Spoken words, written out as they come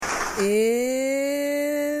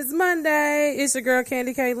is Monday. It's your girl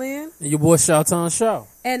Candy Kaylin. And your boy Shawton Shaw.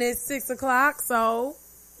 And it's 6 o'clock, so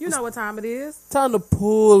you know what time it is. Time to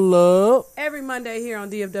pull up. Every Monday here on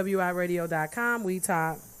DFWIRadio.com, we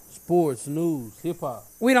talk sports, news, hip-hop.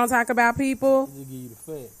 We don't talk about people. Just give you the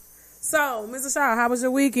facts. So, Mr. Shaw, how was your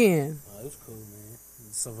weekend? It was cool, man.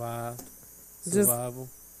 Survived. Just Survival.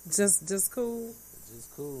 Just cool?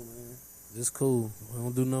 Just cool, man. Just cool. We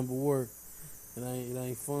don't do nothing but work. It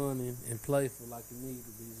ain't fun and playful like it needs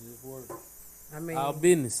to be. It's just work. I mean, our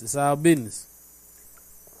business. It's our business.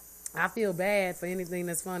 I feel bad for anything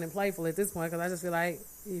that's fun and playful at this point because I just feel like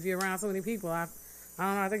if you're around so many people, I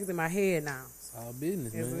don't know. I think it's in my head now. It's our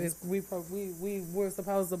business, man. We were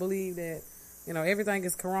supposed to believe that everything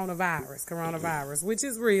is coronavirus, which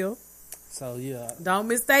is real. So yeah, don't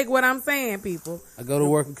mistake what I'm saying, people. I go to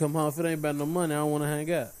work and come home. If it ain't about no money, I don't want to hang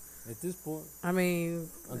out. At this point, I mean,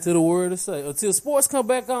 until the word is say, until sports come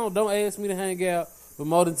back on, don't ask me to hang out with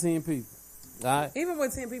more than 10 people. All right? Even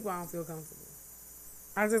with 10 people, I don't feel comfortable.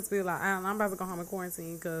 I just feel like I'm about to go home and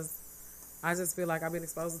quarantine because I just feel like I've been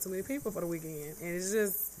exposed to too many people for the weekend, and it's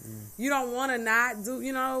just you don't want to not do.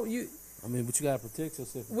 I mean, but you gotta protect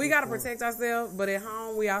yourself. We gotta protect ourselves, but at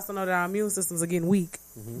home, we also know that our immune systems are getting weak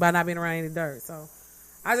by not being around any dirt. So,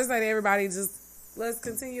 I just say to everybody, just let's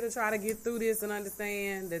continue to try to get through this and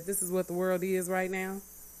understand that this is what the world is right now.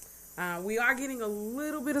 We are getting a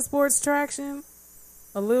little bit of sports traction,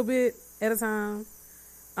 a little bit at a time.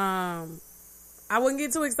 I wouldn't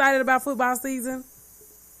get too excited about football season.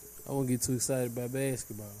 I wouldn't get too excited about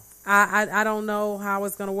basketball. I don't know how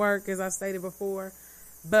it's gonna work, as I've stated before.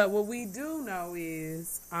 But what we do know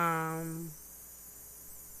is,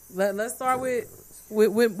 let's start with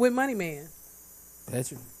Money Man.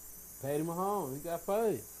 Patty Mahomes, he got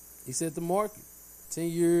paid. He set the market. 10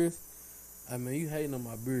 years. I mean, you hating on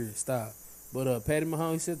my beard. Stop. But Patty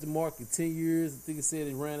Mahomes, he set the market 10 years. I think it said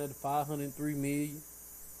it ran at $503 million.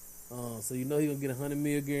 So he gonna get $100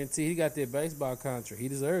 million guarantee. He got that baseball contract. He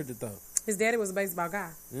deserved it though. His daddy was a baseball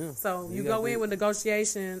guy. Yeah. So you go in with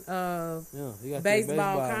negotiation of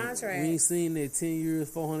baseball contract. We ain't seen that 10 years,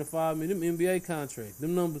 $405 million. Them NBA contracts.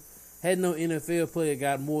 Them numbers had no NFL player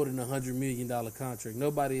got more than $100 million contract.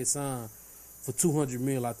 Nobody had signed for $200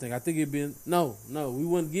 million, I think. I think it'd been no, we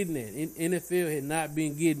wasn't getting that. NFL had not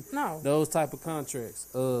been getting those type of contracts.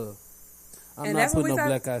 I'm not putting no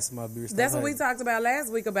black ice in my beer. That's what we talked about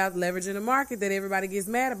last week about leveraging the market, that everybody gets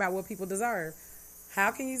mad about what people deserve.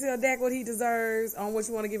 How can you tell Dak what he deserves on what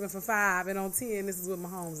you want to give him for 5, and on 10, this is what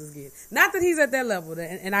Mahomes is getting? Not that he's at that level,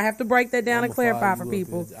 and I have to break that down and clarify for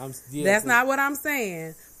people. That's not what I'm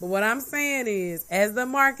saying. But what I'm saying is, as the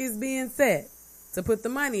market's being set to put the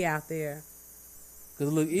money out there,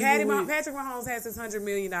 because look, Patrick Mahomes has his $100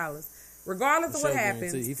 million. Regardless of what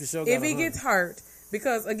happens, if he gets hurt,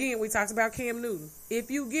 because again, we talked about Cam Newton. If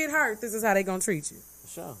you get hurt, this is how they're going to treat you. For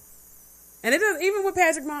sure. And it does, even with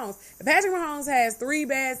Patrick Mahomes. If Patrick Mahomes has 3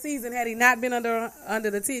 bad seasons, had he not been under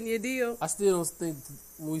the 10-year deal. I still don't think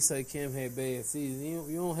when we say Cam had bad seasons,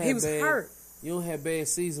 you don't have. He was hurt. You don't have bad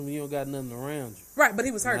season when you don't got nothing around you. Right, but he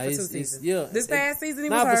was hurt for 2 seasons. This past season he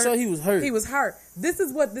was hurt. For sure he was hurt. He was hurt. This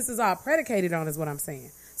is what this is all predicated on, is what I'm saying.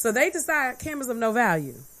 So they decide Cam is of no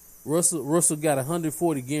value. Russell got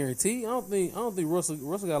 140 guarantee. I don't think Russell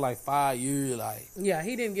got like 5 years.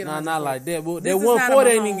 He didn't get not like that. But that 140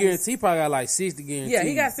 ain't even guarantee. He probably got like 60 guarantee. Yeah,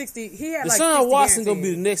 he got 60. He had Deshaun Watson gonna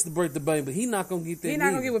be the next to break the bank, but he not gonna get that. He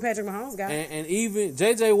not gonna get what Patrick Mahomes got. And even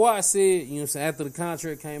J.J. Watt said, after the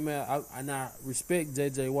contract came out, I respect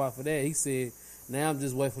J.J. Watt for that. He said, now I'm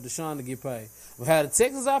just waiting for Deshaun to get paid. But how the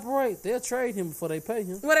Texans operate, they'll trade him before they pay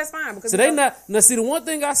him. Well, that's fine. Because so they not now. See, the one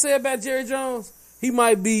thing I say about Jerry Jones. He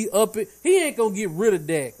might be up it. He ain't gonna get rid of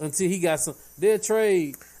Dak until he got some. They'll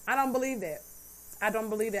trade. I don't believe that. I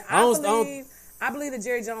believe that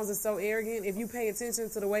Jerry Jones is so arrogant. If you pay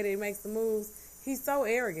attention to the way that he makes the moves, he's so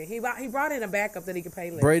arrogant. He brought in a backup that he could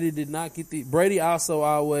pay less. Brady did not get the. Brady also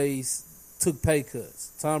always took pay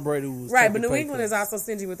cuts. Tom Brady was right, but New England is also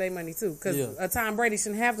stingy with their money too, because Tom Brady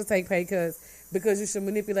shouldn't have to take pay cuts because you should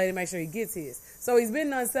manipulate and make sure he gets his. So he's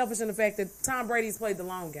been unselfish in the fact that Tom Brady's played the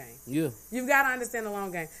long game. Yeah, you've got to understand the long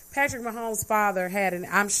game. Patrick Mahomes' father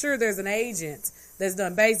I'm sure there's an agent that's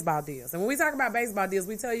done baseball deals. And when we talk about baseball deals,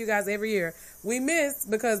 we tell you guys every year we missed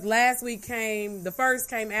because last week the first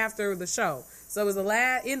came after the show. So it was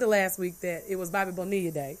the end of last week that it was Bobby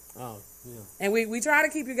Bonilla Day. Oh, yeah. And we try to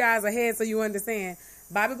keep you guys ahead so you understand.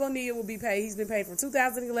 Bobby Bonilla will be paid. He's been paid from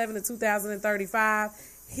 2011 to 2035.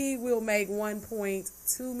 He will make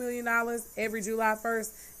 $1.2 million every July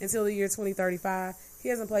 1st until the year 2035. He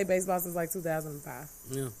hasn't played baseball since like 2005.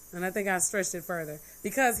 Yeah. And I think I stretched it further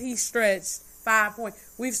because he stretched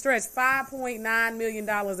We've stretched $5.9 million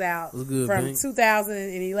out good, from Bank.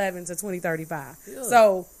 2011 to 2035. Yeah.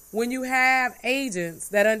 So when you have agents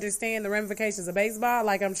that understand the ramifications of baseball,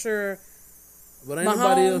 like I'm sure But ain't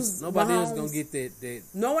nobody Mahomes else gonna get that.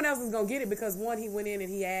 no one else is gonna get it because one, he went in and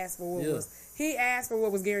he asked for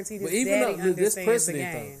what was guaranteed. His But even daddy though that's understands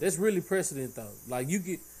precedent the game. though, that's really precedent though. Like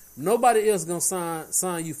nobody else gonna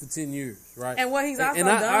sign you for 10 years, right? And what he's also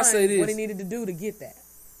I say this, what he needed to do to get that.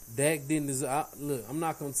 Dak didn't deserve. Look, I'm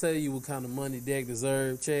not gonna tell you what kind of money Dak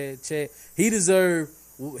deserved. Chad, he deserved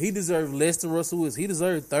less than Russell Wilson. He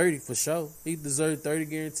deserved 30 for sure. He deserved 30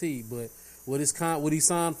 guaranteed. But what he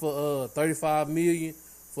signed for $35 million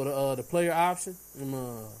for the player option and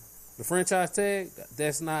the franchise tag,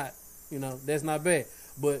 that's not bad.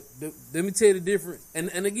 But let me tell you the difference.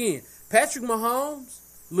 And again, Patrick Mahomes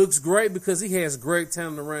looks great because he has great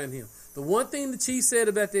talent around him. The one thing the Chiefs said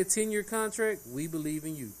about that 10-year contract, we believe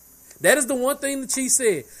in you. That is the one thing the Chiefs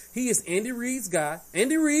said. He is Andy Reid's guy.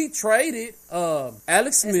 Andy Reid traded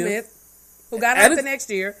Alex Smith, who got out the next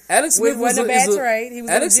year. Alex Smith wasn't a bad trade. He was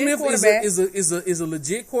Alex a legit Smith quarterback. is a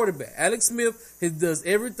legit quarterback. Alex Smith does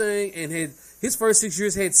everything and had his first 6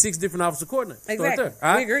 years had 6 different offensive coordinators. Exactly. Right there,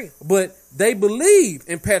 right? We agree. But they believe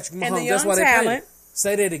in Patrick Mahomes. And the That's young why they talent. play him.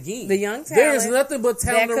 Say that again. The young talent. There is nothing but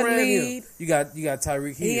talent that could around lead. him. You got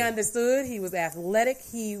Tyreek Hill. He understood. He was athletic.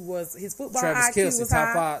 His football Travis IQ Kelce, was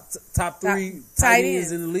top high. 5, top 3 tight tight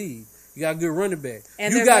ends end. in the league. You got good running back.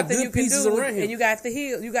 And you there's got nothing good you can pieces do around him. And you got the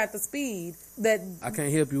heel. You got the speed that I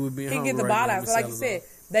can't help you with being he can hungry get the right ball now, out. Miss So like you Salazar.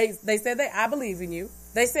 said, they said that I believe in you.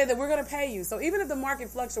 They said that we're going to pay you. So even if the market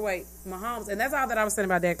fluctuates, Mahomes, and that's all that I was saying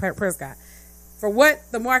about Dak Prescott. For what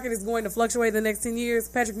the market is going to fluctuate the next 10 years,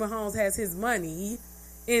 Patrick Mahomes has his money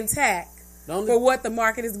intact for what the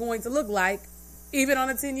market is going to look like, even on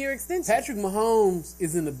a 10-year extension. Patrick Mahomes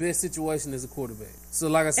is in the best situation as a quarterback. So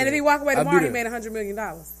like I said, And if he walk away I'll tomorrow, be he there. made $100 million.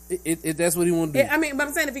 If that's what he want to do. I mean, but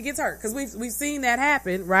I'm saying if he gets hurt, because we've seen that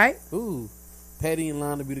happen, right? Ooh, Patty in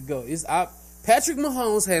line to be the GOAT. Patrick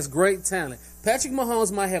Mahomes has great talent. Patrick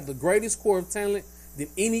Mahomes might have the greatest core of talent than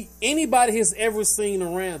anybody has ever seen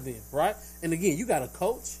around them, right? And again, you got a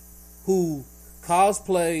coach who calls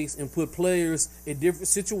plays and put players in different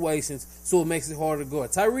situations so it makes it harder to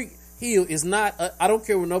guard. Tyreek Hill is not, I don't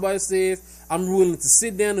care what nobody says, I'm willing to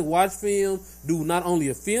sit down and watch film, do not only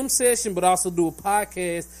a film session, but also do a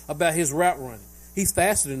podcast about his route running. He's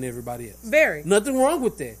faster than everybody else. Very. Nothing wrong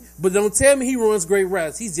with that. But don't tell me he runs great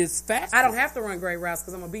routes. He's just faster. I don't have to run great routes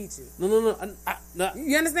because I'm going to beat you. No.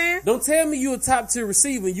 You understand? Don't tell me you're a top-tier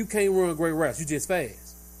receiver and you can't run great routes. You just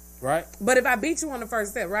fast. Right? But if I beat you on the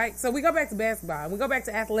first step, right? So we go back to basketball. We go back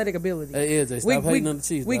to athletic ability. Hey, AJ, stop hating on the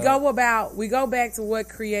Chiefs. We go back to what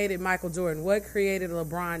created Michael Jordan, what created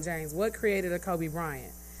LeBron James, what created a Kobe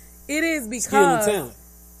Bryant. It is because skill and talent.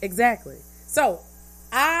 Exactly. So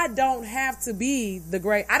I don't have to be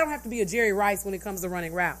I don't have to be a Jerry Rice when it comes to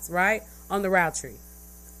running routes, right? On the route tree.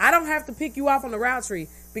 I don't have to pick you off on the route tree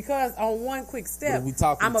because on one quick step,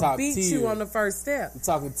 I'm going to beat you on the first step. We're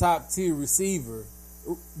talking top-tier receiver.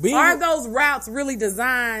 Are those routes really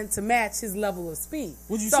designed to match his level of speed?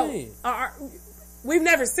 What you saying? We've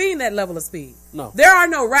never seen that level of speed. No. There are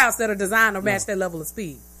no routes that are designed to match that level of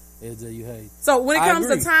speed. AJ, you hate. So when it comes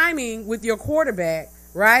to timing with your quarterback,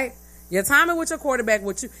 right? Your timing with your quarterback,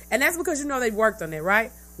 and that's because you know they've worked on it,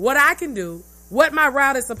 right? What I can do, what my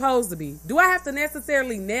route is supposed to be. Do I have to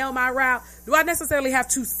necessarily nail my route? Do I necessarily have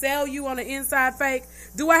to sell you on the inside fake?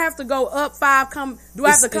 Do I have to go up 5, do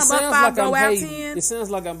I have to come up 5, go out 10? It sounds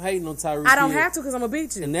like I'm hating on Tyreek I don't Hill. have to because I'm going to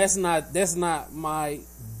beat you. And that's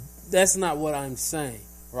not what I'm saying,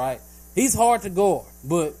 right? He's hard to guard,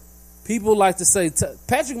 but people like to say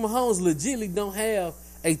Patrick Mahomes legitimately don't have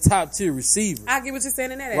a top-tier receiver. I get what you're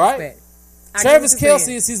saying in that right? aspect. Travis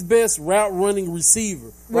Kelce is his best route running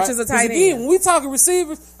receiver, which is a tight end. Again, when we talking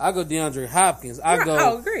receivers, I go DeAndre Hopkins. I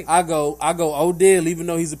go Odell, even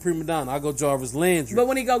though he's a prima donna. I go Jarvis Landry. But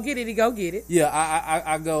when he go get it, he go get it. Yeah,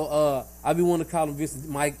 I go. I be wanting to call him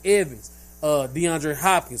Mike Evans, DeAndre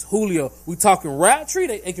Hopkins, Julio. We talking route tree.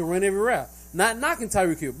 They can run every route. Not knocking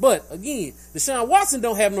Tyreek Hill, but again, Deshaun Watson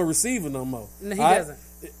don't have no receiver no more. No, he doesn't.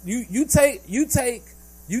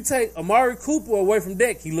 You take Amari Cooper away from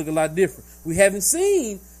Dak, he look a lot different. We haven't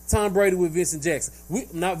seen Tom Brady with Vincent Jackson.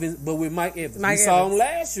 But with Mike Evans. We saw him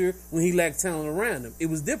last year when he lacked talent around him. It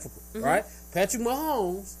was difficult, right? Patrick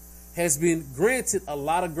Mahomes has been granted a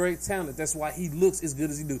lot of great talent. That's why he looks as good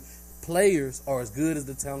as he do. Players are as good as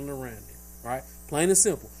the talent around him, right? Plain and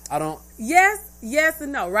simple. Yes, yes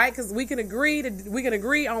and no, right? Because we can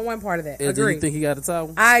agree on one part of that. And do you think he got a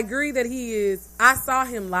title? I agree that he is. I saw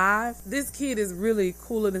him live. This kid is really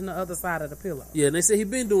cooler than the other side of the pillow. Yeah, and they say he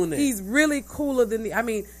been doing that. He's really cooler than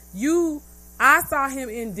I saw him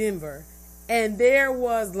in Denver, and there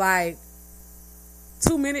was like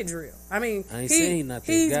 2-minute drill. I mean,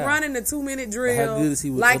 he's running the 2-minute drill. How good is he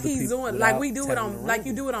with like other he's people doing, like we do it on, like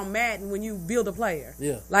you do it on Madden when you build a player.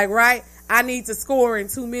 Yeah. Like, right? I need to score in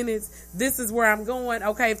 2 minutes. This is where I'm going.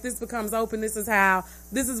 Okay, if this becomes open, this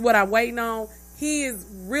is what I'm waiting on. He is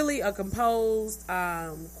really a composed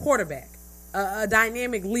quarterback, a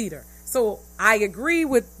dynamic leader. So I agree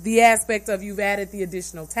with the aspect of you've added the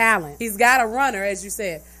additional talent. He's got a runner, as you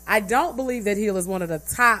said. I don't believe that Hill is one of the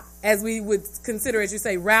top, as we would consider, as you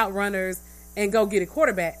say, route runners and go get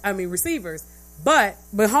receivers. But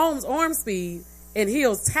Mahomes' arm speed and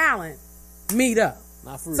Hill's talent meet up.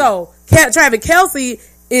 Not for real. So Travis Kelce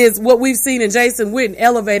is what we've seen in Jason Witten,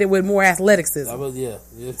 elevated with more athleticism. Yeah.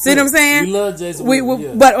 See what I'm saying? We love Jason Witten,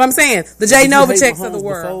 yeah. But I'm saying, the Jay Novaceks of the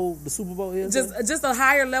world. Before the Super Bowl is just a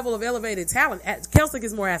higher level of elevated talent. Kelce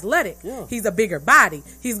is more athletic. Yeah. He's a bigger body.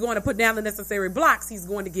 He's going to put down the necessary blocks. He's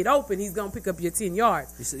going to get open. He's going to pick up your 10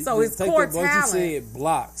 yards. So his core talent. You said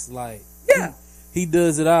blocks, like, yeah. He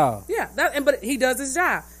does it all. Yeah, but he does his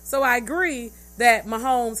job. So I agree that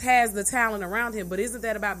Mahomes has the talent around him, but isn't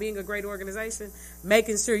that about being a great organization?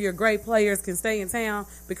 Making sure your great players can stay in town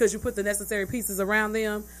because you put the necessary pieces around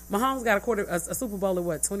them. Mahomes got a Super Bowl at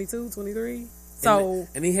what, 22, 23? So,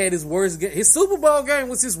 and he had his worst game. His Super Bowl game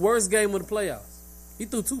was his worst game of the playoffs. He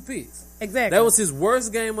threw 2 picks. Exactly. That was his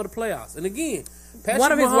worst game of the playoffs. And again,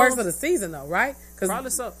 one of his worst of the season, though, right? Probably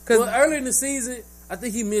so. Because early in the season, I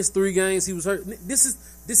think he missed 3 games. He was hurt. This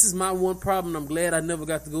is my one problem. I'm glad I never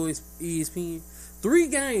got to go ESPN. 3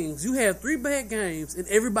 games. You have 3 bad games, and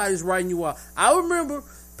everybody's writing you out. I remember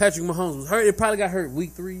Patrick Mahomes was hurt. It probably got hurt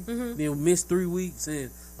week 3. Mm-hmm. Then missed 3 weeks,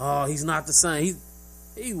 and he's not the same.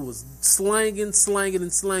 He was slanging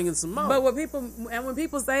some more. But when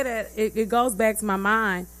people say that, it goes back to my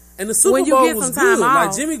mind. And the Super Bowl was good.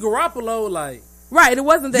 Like Jimmy Garoppolo, like. Right, it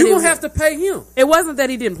wasn't that you don't have to pay him. It wasn't that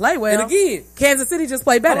he didn't play well. And again, Kansas City just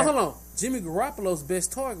played better. Hold on. Jimmy Garoppolo's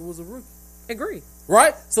best target was a rookie. Agree.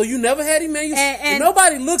 Right? So you never had him, man. And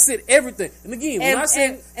nobody looks at everything. And again, when I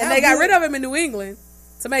said... And they got rid of him in New England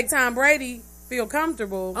to make Tom Brady feel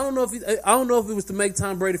comfortable. I don't know if it was to make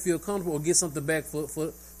Tom Brady feel comfortable or get something back for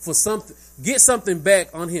something. Get something back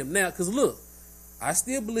on him. Now, because look, I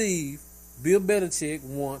still believe Bill Belichick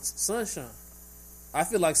wants sunshine. I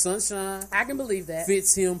feel like sunshine. I can believe that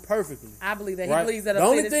fits him perfectly. I believe that right? He believes that. The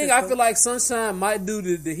only thing I feel like sunshine might do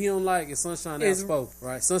that he don't like is sunshine outspoken.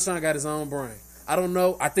 Right? Sunshine got his own brain. I don't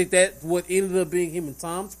know. I think that what ended up being him and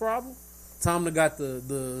Tom's problem. Tom got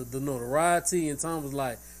the notoriety, and Tom was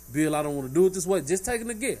like, Bill, I don't want to do it this way. Just taking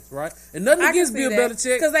a guess, right? And nothing against Bill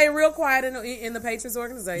Belichick, because they real quiet in the Patriots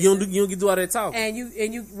organization. You don't get to do all that talking,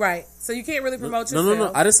 and you right. So you can't really promote yourself.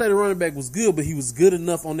 No. I didn't say the running back was good, but he was good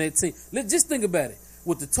enough on that team. Just think about it.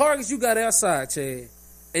 With the targets you got outside, Chad,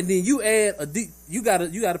 and then you add you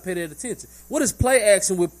gotta pay that attention. What is play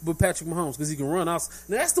action with Patrick Mahomes? Because he can run out.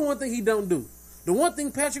 Now that's the one thing he don't do. The one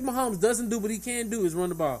thing Patrick Mahomes doesn't do, but he can do, is run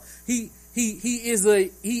the ball. He is a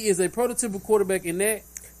prototypical quarterback in that.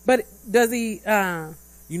 But does he?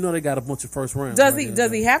 You know they got a bunch of first rounds. Does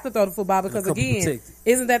he have to throw the football? Because again,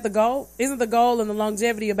 isn't that the goal? Isn't the goal and the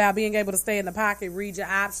longevity about being able to stay in the pocket, read your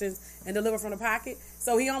options, and deliver from the pocket?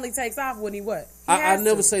 So he only takes off when he what? I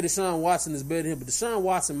never say Deshaun Watson is better than him, but Deshaun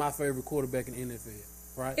Watson my favorite quarterback in the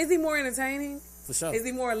NFL. Right? Is he more entertaining? For sure. Is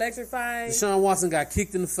he more electrifying? Deshaun Watson got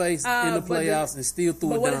kicked in the face in the playoffs and still threw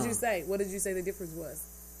it down. But what did you say? What did you say the difference was?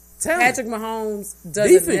 Talent. Patrick Mahomes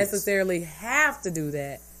doesn't necessarily have to do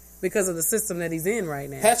that because of the system that he's in right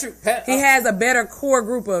now. He has a better core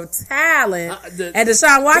group of talent, and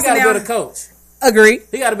Deshaun Watson he got a better coach. Agree.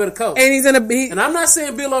 He got a better coach, and he's in a. And I'm not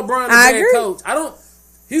saying Bill O'Brien is a bad coach. I don't.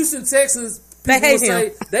 Houston Texans. They hate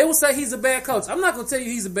him. They will say he's a bad coach. I'm not going to tell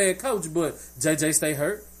you he's a bad coach, but JJ stay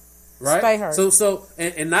hurt. Right? Stay hurt. So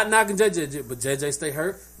and not knocking JJ, but JJ stay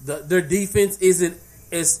hurt. Their defense isn't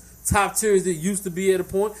as top tier as it used to be at a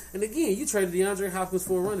point. And again, you traded DeAndre Hopkins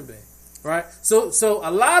for a running back. Right? So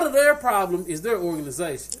a lot of their problem is their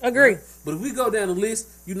organization. Agree. Right? But if we go down the list,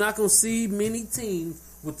 you're not going to see many teams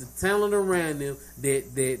with the talent around them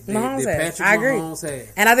that Patrick Mahomes had.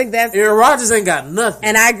 And I think that's... Aaron Rodgers ain't got nothing.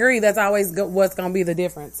 And I agree. That's always what's going to be the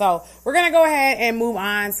difference. So we're going to go ahead and move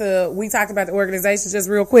on to... We talked about the organization just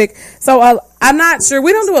real quick. So I'm not sure.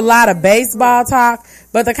 We don't do a lot of baseball talk,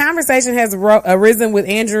 but the conversation has arisen with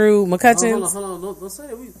Andrew McCutcheon. Hold on. Don't say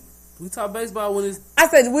that. We talk baseball when it's. I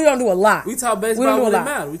said we don't do a lot. We talk baseball when it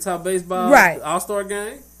matters. We talk baseball. Right. All-Star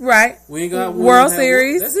game. Right. We ain't got World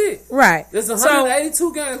Series. That's it. Right. There's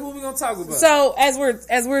 182 games. What we gonna talk about? So as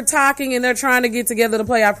we're talking and they're trying to get together to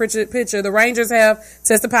play our pitcher, the Rangers have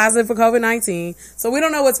tested positive for COVID-19. So we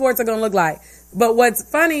don't know what sports are gonna look like. But what's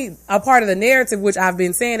funny, a part of the narrative, which I've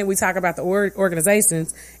been saying, and we talk about the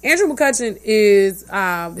organizations, Andrew McCutchen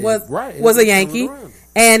was a Yankee,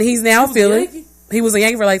 and he's now Philly. He was a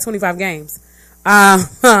Yankee for like 25 games.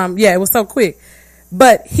 Yeah, it was so quick.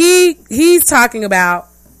 But he's talking about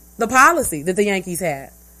the policy that the Yankees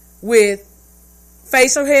had with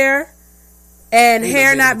facial hair and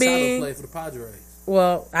hair not being. Play for the Padres.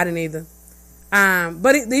 Well, I didn't either.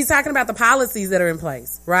 But he's talking about the policies that are in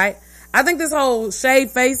place, right? I think this whole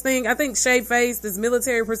shaved face thing, this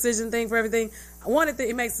military precision thing for everything,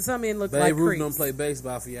 it makes some men look like creeps. Babe Ruth don't play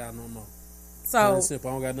baseball for y'all no more. So simple.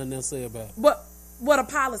 I don't got nothing else to say about it. But what a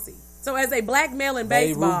policy. So as a black male in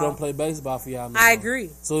baseball, Babe Ruth don't play baseball for y'all no more. I agree.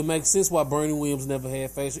 So it makes sense why Bernie Williams never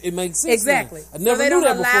had facial. It makes sense. Exactly. I never so they knew don't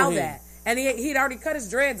that allow beforehand. that. And he'd already cut his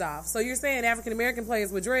dreads off. So you're saying African American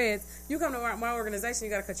players with dreads, you come to my organization,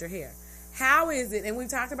 you got to cut your hair. How is it, and we've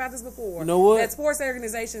talked about this before, you know what? that sports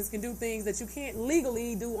organizations can do things that you can't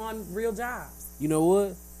legally do on real jobs? You know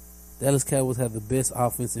what? Dallas Cowboys have the best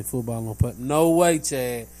offense in football on paper. No way,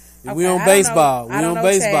 Chad. Okay, We on baseball. We on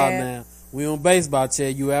baseball Chad. Now. We on baseball,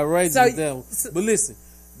 Chad. You outrageous with that one. But listen,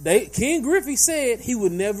 Ken Griffey said he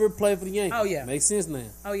would never play for the Yankees. Oh, yeah. Makes sense now.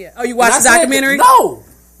 Oh, yeah. Oh, you watched the documentary?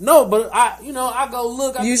 No, but I go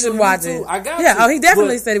look. You should watch it. I got Yeah, to. He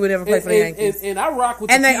definitely said he would never play for the Yankees. And I rock with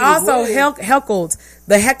and the they kid also as well. heckled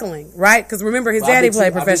the heckling, right? Because remember, his daddy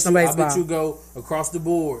played professional baseball. I bet you go across the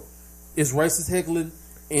board. It's racist heckling.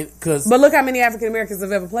 But look how many African Americans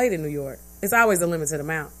have ever played in New York. It's always a limited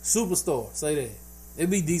amount. Superstar, say that. It'd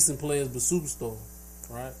be decent players, but superstar,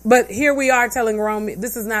 right? But here we are telling Rome,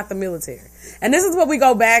 this is not the military. And this is what we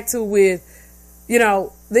go back to with, the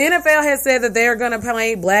NFL has said that they're going to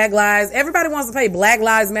play Black Lives. Everybody wants to play Black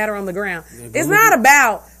Lives Matter on the ground. Yeah, it's not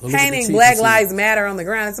about painting Black Lives Matter on the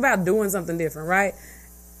ground. It's about doing something different, right?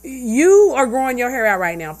 You are growing your hair out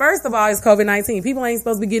right now. First of all, it's COVID-19. People ain't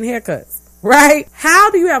supposed to be getting haircuts, right? How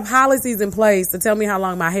do you have policies in place to tell me how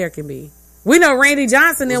long my hair can be? We know Randy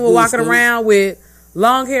Johnson then was walking around with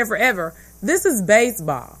long hair forever. This is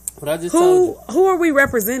baseball. But I just told you. Who are we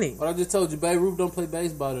representing? But I just told you, Babe Ruth don't play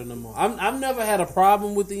baseball there no more. I've never had a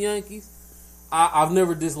problem with the Yankees. I've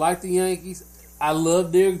never disliked the Yankees. I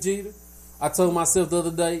love Derek Jeter. I told myself the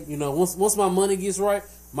other day, once my money gets right,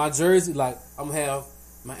 my jersey, like I'm gonna have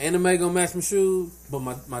my anime gonna match my shoes, but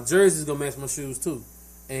my jersey's gonna match my shoes too.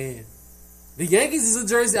 And the Yankees is a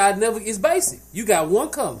jersey it's basic. You got one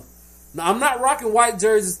color. Now I'm not rocking white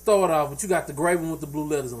jerseys to throw it off, but you got the gray one with the blue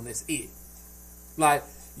letters on. That's it. Like,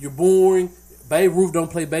 you're boring. Babe Ruth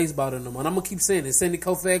don't play baseball there no more. And I'm going to keep saying it. Sandy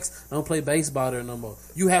Koufax don't play baseball there no more.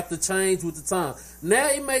 You have to change with the time. Now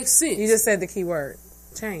it makes sense. You just said the key word.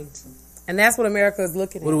 Change. And that's what America is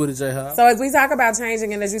looking at. What with it, J-Hop? So as we talk about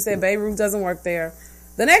changing, and as you said, Babe Ruth doesn't work there.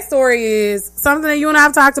 The next story is something that you and I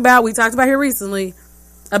have talked about. We talked about here recently.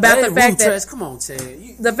 About Babe the fact Ruth that... trash. Come on,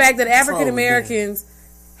 Chad. The fact that African Americans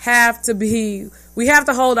have to be... We have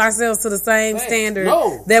to hold ourselves to the same standard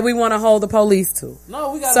that we want to hold the police to.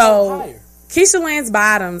 No, we got to go higher. Keisha Lance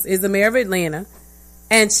Bottoms is the mayor of Atlanta,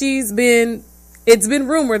 and it's been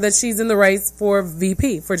rumored that she's in the race for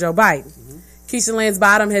VP for Joe Biden. Mm-hmm. Keisha Lance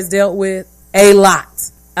Bottoms has dealt with a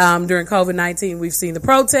lot during COVID-19. We've seen the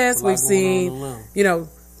protests. We've seen,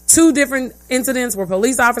 2 different incidents where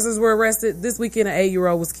police officers were arrested. This weekend, an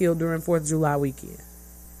 8-year-old was killed during 4th of July weekend.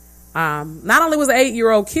 Not only was an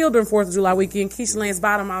 8-year-old killed during 4th of July weekend, Keisha Lance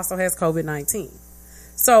Bottoms also has COVID-19.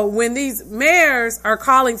 So when these mayors are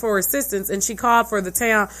calling for assistance, and she called for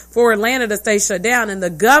for Atlanta to stay shut down, and the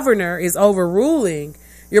governor is overruling,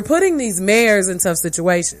 you're putting these mayors in tough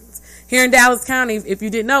situations. Here in Dallas County, if you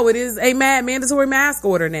didn't know, it is a mandatory mask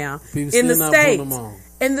order now in the state.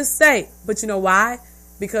 In the state. But you know why?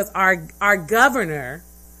 Because our governor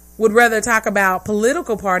would rather talk about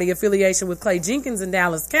political party affiliation with Clay Jenkins in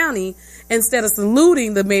Dallas County instead of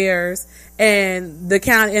saluting the mayors and the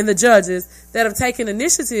county and the judges that have taken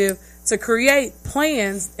initiative to create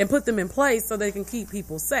plans and put them in place so they can keep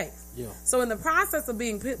people safe. Yeah. So in the process of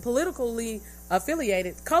being politically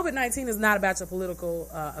affiliated, COVID-19 is not about your political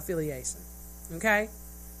affiliation. Okay?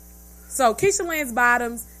 So Keisha Lance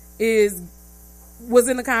Bottoms was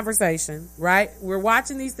in the conversation, right? We're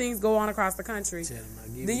watching these things go on across the country.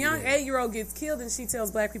 The young 8-year-old gets killed, and she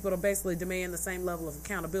tells black people to basically demand the same level of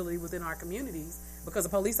accountability within our communities because a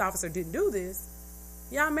police officer didn't do this.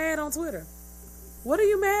 Y'all mad on Twitter. What are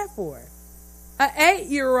you mad for? An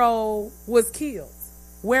 8-year-old was killed.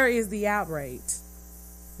 Where is the outrage?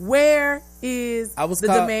 Where is the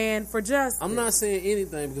demand for justice? I'm not saying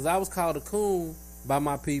anything because I was called a coon by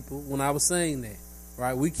my people when I was saying that.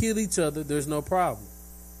 Right? We kill each other. There's no problem.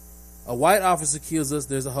 A white officer kills us.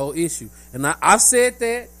 There's a whole issue. And I've said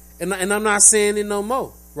that, and I'm not saying it no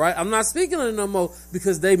more. Right? I'm not speaking on it no more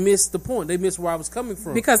because they missed the point. They missed where I was coming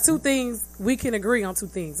from. Because two things, we can agree on two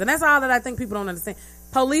things. And that's all that I think people don't understand.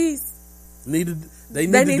 Police need to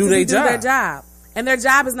do their job. And their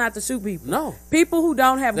job is not to shoot people. No. People who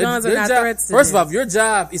don't have guns are not threats to them. First of all, your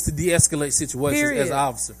job is to de-escalate situations as an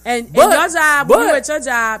officer. And your job, when you're at your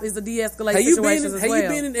job, is to de-escalate situations as well. Have you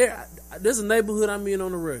been in there? There's a neighborhood I'm in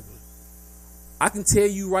on the regular. I can tell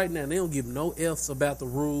you right now, they don't give no F's about the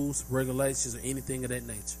rules, regulations, or anything of that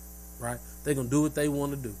nature. Right? They're going to do what they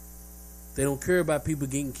want to do. They don't care about people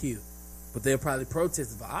getting killed. But they'll probably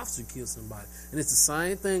protest if an officer kills somebody. And it's the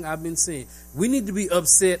same thing I've been saying. We need to be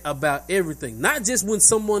upset about everything. Not just when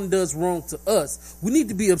someone does wrong to us. We need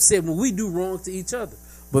to be upset when we do wrong to each other.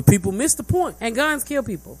 But people miss the point. And guns kill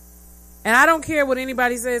people. And I don't care what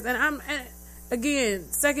anybody says. And again,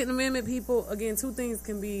 Second Amendment people, again, two things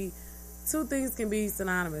can be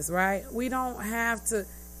synonymous, right? We don't have to.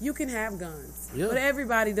 You can have guns, but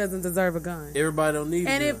everybody doesn't deserve a gun. Everybody don't need a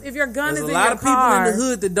gun. And if your gun is in your car... There's a lot of people in the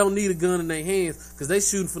hood that don't need a gun in their hands because they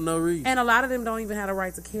shooting for no reason. And a lot of them don't even have a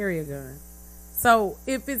right to carry a gun. So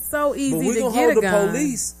if it's so easy to get a gun... But we're going to hold the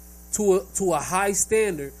police to a high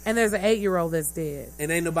standard. And there's an 8-year-old that's dead.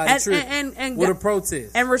 And ain't nobody tripping with a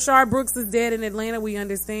protest. And Rashard Brooks is dead in Atlanta. We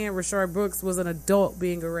understand Rashard Brooks was an adult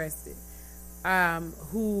being arrested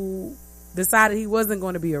who decided he wasn't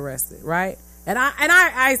going to be arrested, right? And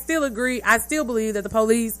I still agree. I still believe that the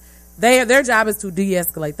police, their job is to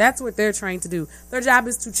de-escalate. That's what they're trained to do. Their job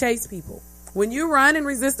is to chase people. When you run and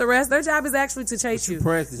resist arrest, their job is actually to chase you.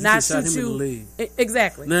 Not shoot you. In the leg.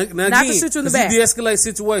 Exactly. Now not again, to shoot you in the back. De-escalate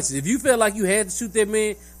situations. If you felt like you had to shoot that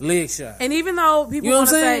man, leg shot. And even though people want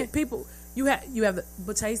to say,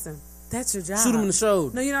 but chase him. That's your job. Shoot him in the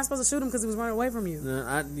shoulder. No, you're not supposed to shoot him because he was running away from you.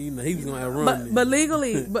 He was going to outrun But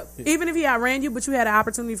legally, but even if he outran you, but you had an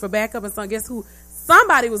opportunity for backup and guess who?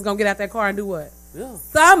 Somebody was going to get out that car and do what? Yeah.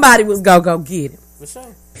 Somebody was going to go get him. For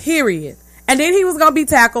sure. Period. And then he was going to be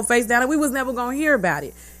tackled face down and we was never going to hear about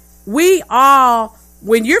it. We all,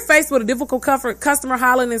 when you're faced with a difficult customer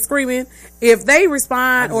hollering and screaming, if they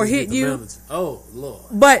respond or hit you. Manager. Oh, Lord.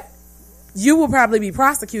 But you will probably be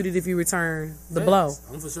prosecuted if you return the blow.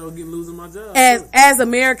 I'm for sure losing my job. As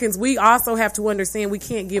Americans, we also have to understand we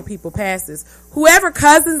can't give people passes. Whoever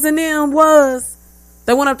Cousins and them was,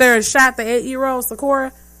 that went up there and shot the 8-year-old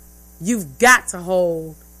Sakura, you've got to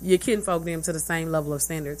hold your kinfolk them to the same level of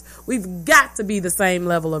standards. We've got to be the same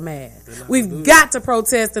level of mad. We've got to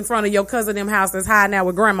protest in front of your cousin them house that's hiding out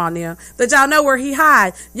with grandma and them, that y'all know where he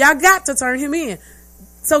hide. Y'all got to turn him in.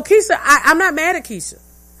 So Keisha, I'm not mad at Keisha.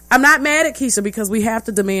 I'm not mad at Keisha because we have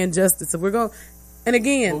to demand justice. If we're going, and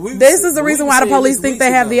again, this is the reason why the police think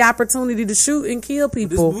they have the opportunity to shoot and kill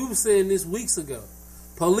people. We were saying this weeks ago.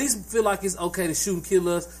 Police feel like it's okay to shoot and kill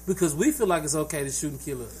us because we feel like it's okay to shoot and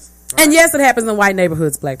kill us. Right? And yes, it happens in white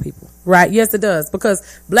neighborhoods, black people. Right? Yes, it does. Because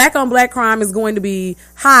black on black crime is going to be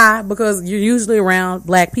high because you're usually around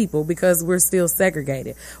black people because we're still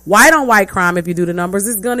segregated. White on white crime, if you do the numbers,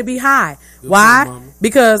 is going to be high. Why?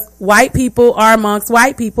 Because white people are amongst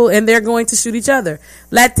white people and they're going to shoot each other.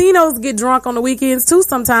 Latinos get drunk on the weekends too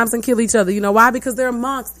sometimes and kill each other. You know why? Because they're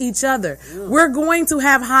amongst each other. Yeah. We're going to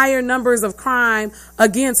have higher numbers of crime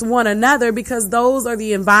against one another because those are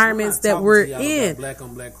the environments that we're in. Black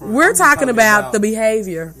on black crime. We're talking about the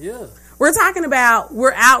behavior. Yeah. We're talking about,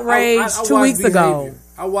 we're outraged I 2 weeks ago.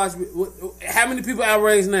 I watched, how many people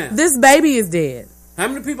outraged now? This baby is dead. How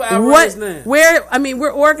many people outraged now?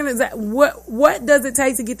 We're organizing. What does it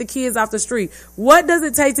take to get the kids off the street? What does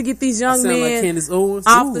it take to get these young men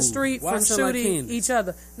off the street from shooting each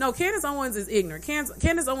other? No, Candace Owens is ignorant.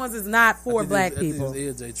 Candace Owens is not for black people. I think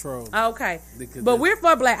it was LJ Troll. Okay. But we're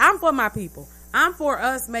for black. I'm for my people. I'm for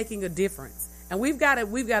us making a difference. And we've got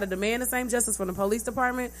to demand the same justice from the police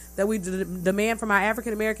department that we demand from our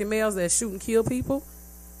African American males that shoot and kill people.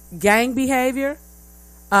 Gang behavior,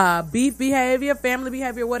 beef behavior, family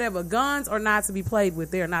behavior, whatever. Guns are not to be played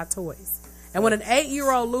with. They are not toys. And when an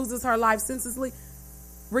 8-year-old loses her life senselessly,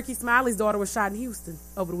 Ricky Smiley's daughter was shot in Houston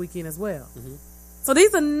over the weekend as well. Mm-hmm. So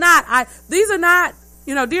these are not,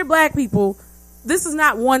 dear black people, this is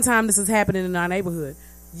not one time this is happening in our neighborhood.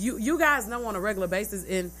 You guys know on a regular basis,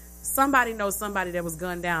 and somebody knows somebody that was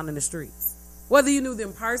gunned down in the streets. Whether you knew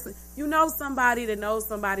them personally, you know somebody that knows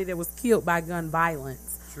somebody that was killed by gun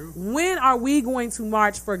violence. True. When are we going to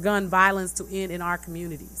march for gun violence to end in our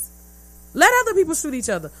communities? Let other people shoot each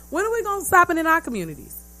other. When are we going to stop it in our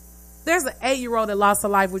communities? There's an 8-year-old that lost her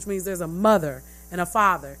life, which means there's a mother and a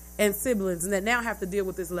father and siblings and that now have to deal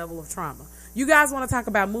with this level of trauma. You guys want to talk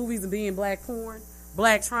about movies and being black porn,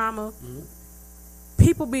 black trauma? Mm-hmm.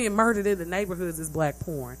 People being murdered in the neighborhoods is black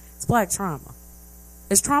porn. It's black trauma.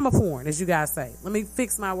 It's trauma porn, as you guys say. Let me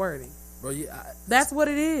fix my wording. Bro, yeah, that's what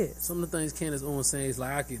it is. Some of the things Candace Owens saying is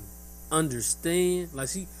like I can understand. Like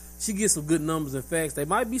she gets some good numbers and facts. They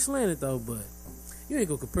might be slanted though, but you ain't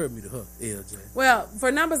gonna compare me to her, LJ. Well,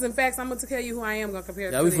 for numbers and facts, I'm gonna tell you who I am gonna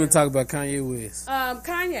compare to. Yeah, we finna talk about Kanye West.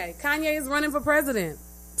 Kanye is running for president,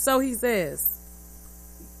 so he says.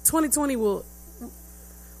 2020 will.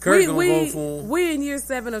 Kirk gonna vote for him. We in year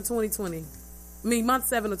 7 of 2020. Month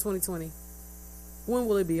 7 of 2020. When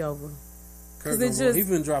will it be over? Kirk he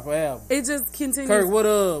finna drop an album. It just continues. Kirk, what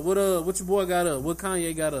your boy got up? What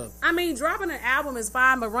Kanye got up? I mean, dropping an album is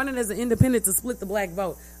fine, but running as an independent to split the black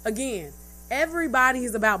vote. Again, everybody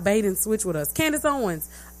is about bait and switch with us. Candace Owens,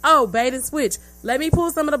 bait and switch. Let me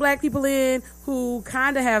pull some of the black people in who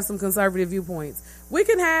kind of have some conservative viewpoints. We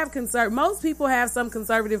can have most people have some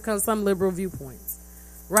conservative, some liberal viewpoints,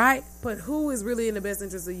 right? But who is really in the best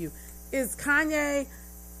interest of you? Is Kanye?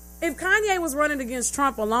 If Kanye was running against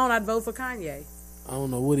Trump alone, I'd vote for Kanye. I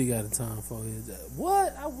don't know what he got in time for.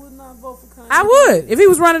 What? I would not vote for Kanye. I would if he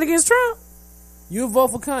was running against Trump. You would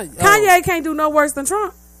vote for Kanye? Kanye can't do no worse than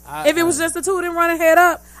Trump. If it was just the two of them running head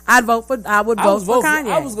up, I would vote for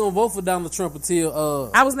Kanye. I was gonna vote for Donald Trump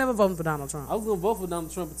until I was never voting for Donald Trump. I was gonna vote for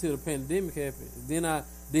Donald Trump until the pandemic happened.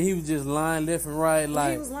 Then he was just lying left and right.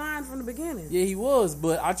 Like he was lying from the beginning. Yeah, he was.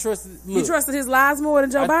 But I trusted. You trusted his lies more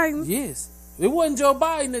than Joe Biden? Yes, it wasn't Joe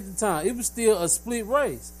Biden at the time. It was still a split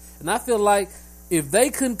race, and I feel like if they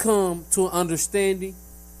couldn't come to an understanding,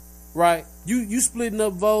 right? You splitting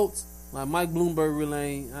up votes. Like Mike Bloomberg really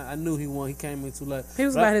ain't. I knew he won. He came in too late. He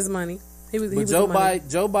was about his money. Joe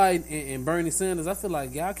Biden and Bernie Sanders, I feel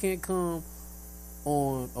like y'all can't come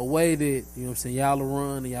on a way that, you know what I'm saying, y'all will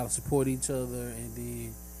run and y'all will support each other, and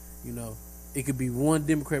then, you know, it could be one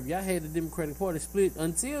Democrat. Y'all had the Democratic Party split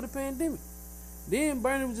until the pandemic. Then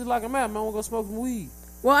Bernie was just like, I'm out, man, I want to go smoke some weed.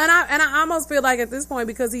 Well, and I almost feel like at this point,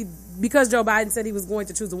 because Joe Biden said he was going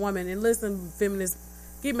to choose a woman, and listen, feminists,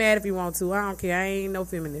 get mad if you want to. I don't care. I ain't no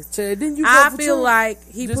feminist. Chad, didn't you I feel like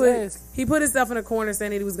he just put himself in a corner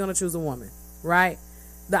saying that he was going to choose a woman, right?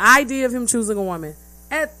 The idea of him choosing a woman,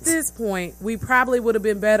 at this point, we probably would have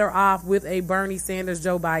been better off with a Bernie Sanders,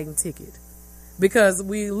 Joe Biden ticket. Because at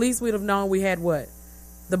least we'd have known we had what?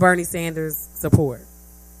 The Bernie Sanders support.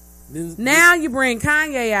 Now you bring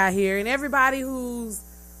Kanye out here, and everybody who's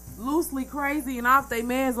loosely crazy and off their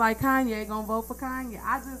meds like Kanye gonna vote for Kanye.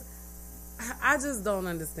 I just don't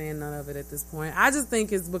understand none of it at this point. I just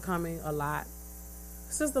think it's becoming a lot.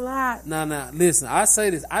 It's just a lot. Nah. Listen, I say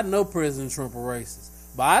this. I know President Trump a racist.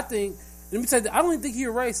 But I think, let me tell you, I don't even think he's a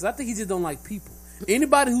racist. I think he just don't like people.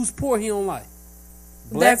 Anybody who's poor, he don't like.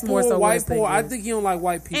 Black That's more poor, so white poor, I think he don't like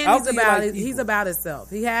white people. And he's about himself.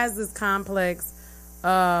 He has this complex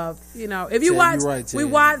of, if you watch, we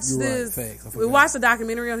watched the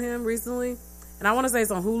documentary on him recently, and I want to say it's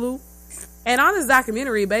on Hulu. And on this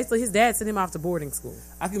documentary, basically, his dad sent him off to boarding school.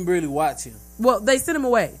 I can barely watch him. Well, they sent him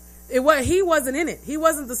away. He wasn't in it. He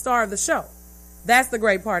wasn't the star of the show. That's the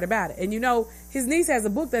great part about it. And his niece has a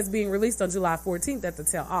book that's being released on July 14th at the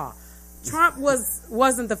Tell All. Trump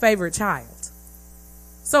wasn't the favorite child.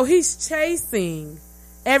 So he's chasing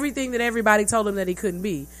everything that everybody told him that he couldn't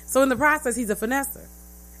be. So in the process, he's a finesser.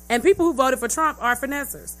 And people who voted for Trump are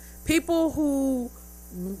finessers. People who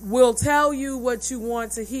will tell you what you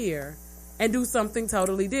want to hear and do something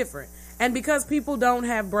totally different. And because people don't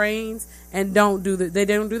have brains and don't do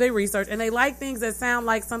their research, and they like things that sound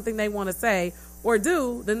like something they want to say or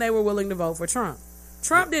do, then they were willing to vote for Trump.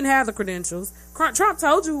 Trump didn't have the credentials. Trump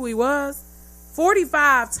told you who he was.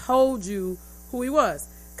 45 told you who he was.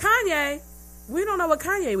 Kanye, we don't know what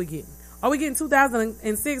Kanye we're getting. Are we getting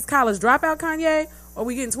 2006 college dropout Kanye, or are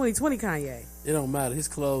we getting 2020 Kanye? It don't matter. His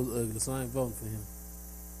clothes ugly, so I ain't voting for him.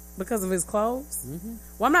 Because of his clothes? Mm-hmm.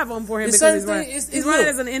 Well, I'm not voting for him because he's running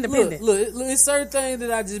as an independent. Look, it's certain things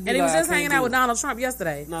that I just be and he was like, just hanging out with Donald Trump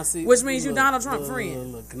yesterday, see, which means you Donald Trump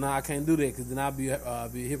friend. Look, I can't do that because then I'll be a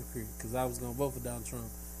hypocrite because I was going to vote for Donald Trump,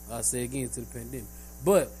 say again, to the pandemic.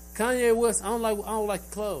 But Kanye West, I don't like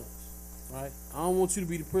your clothes, right? I don't want you to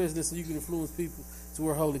be the president so you can influence people to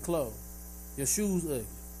wear holy clothes. Your shoes ugly,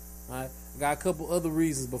 right? I got a couple other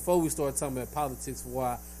reasons before we start talking about politics for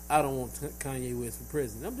why I don't want Kanye West for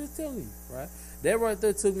president. I'm just telling you, right? That right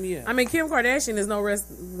there took me out. I mean, Kim Kardashian is no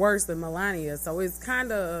worse than Melania, so it's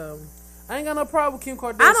kind of... I ain't got no problem with Kim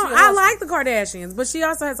Kardashian. I like the Kardashians, but she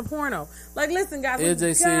also has a porno. Like, listen, guys,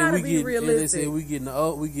 LJ we gotta be realistic. LJ said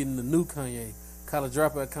we getting the new Kanye. College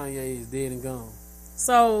dropout Kanye is dead and gone.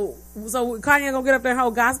 So Kanye gonna get up there and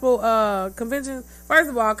hold gospel convention. First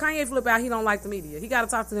of all, Kanye flip out. He don't like the media. He got to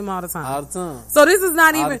talk to them all the time. All the time. So this is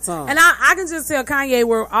not all even. The time. And I can just tell Kanye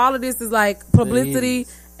where all of this is like publicity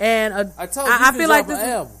and I feel like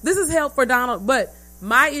this is help for Donald. But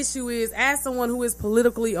my issue is, as someone who is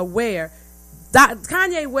politically aware,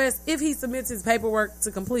 Kanye West, if he submits his paperwork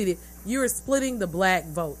to complete it, you're splitting the black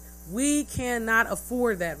vote. We cannot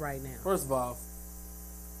afford that right now. First of all.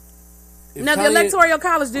 Now, the Electoral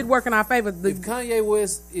College did work in our favor. If Kanye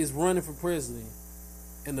West is running for president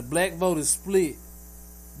and the black vote is split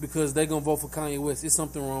because they're going to vote for Kanye West, it's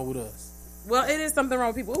something wrong with us. Well, it is something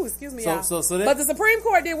wrong with people. Ooh, excuse me, y'all. But the Supreme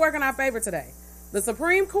Court did work in our favor today. The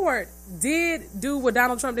Supreme Court did do what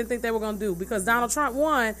Donald Trump didn't think they were going to do, because Donald Trump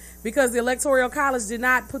won because the Electoral College did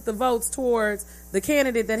not put the votes towards the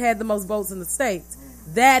candidate that had the most votes in the state.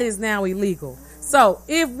 That is now illegal. So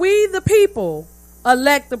if we, the people,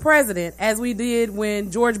 elect the president, as we did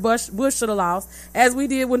when George Bush should have lost, as we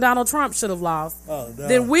did when Donald Trump should have lost,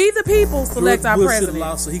 then we, the people, select our president.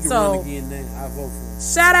 Lost, so he can run again. Then I vote for him.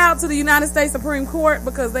 Shout out to the United States Supreme Court,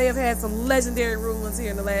 because they have had some legendary rulings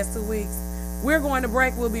here in the last 2 weeks. We're going to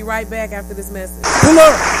break. We'll be right back after this message. Pull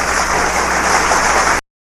up.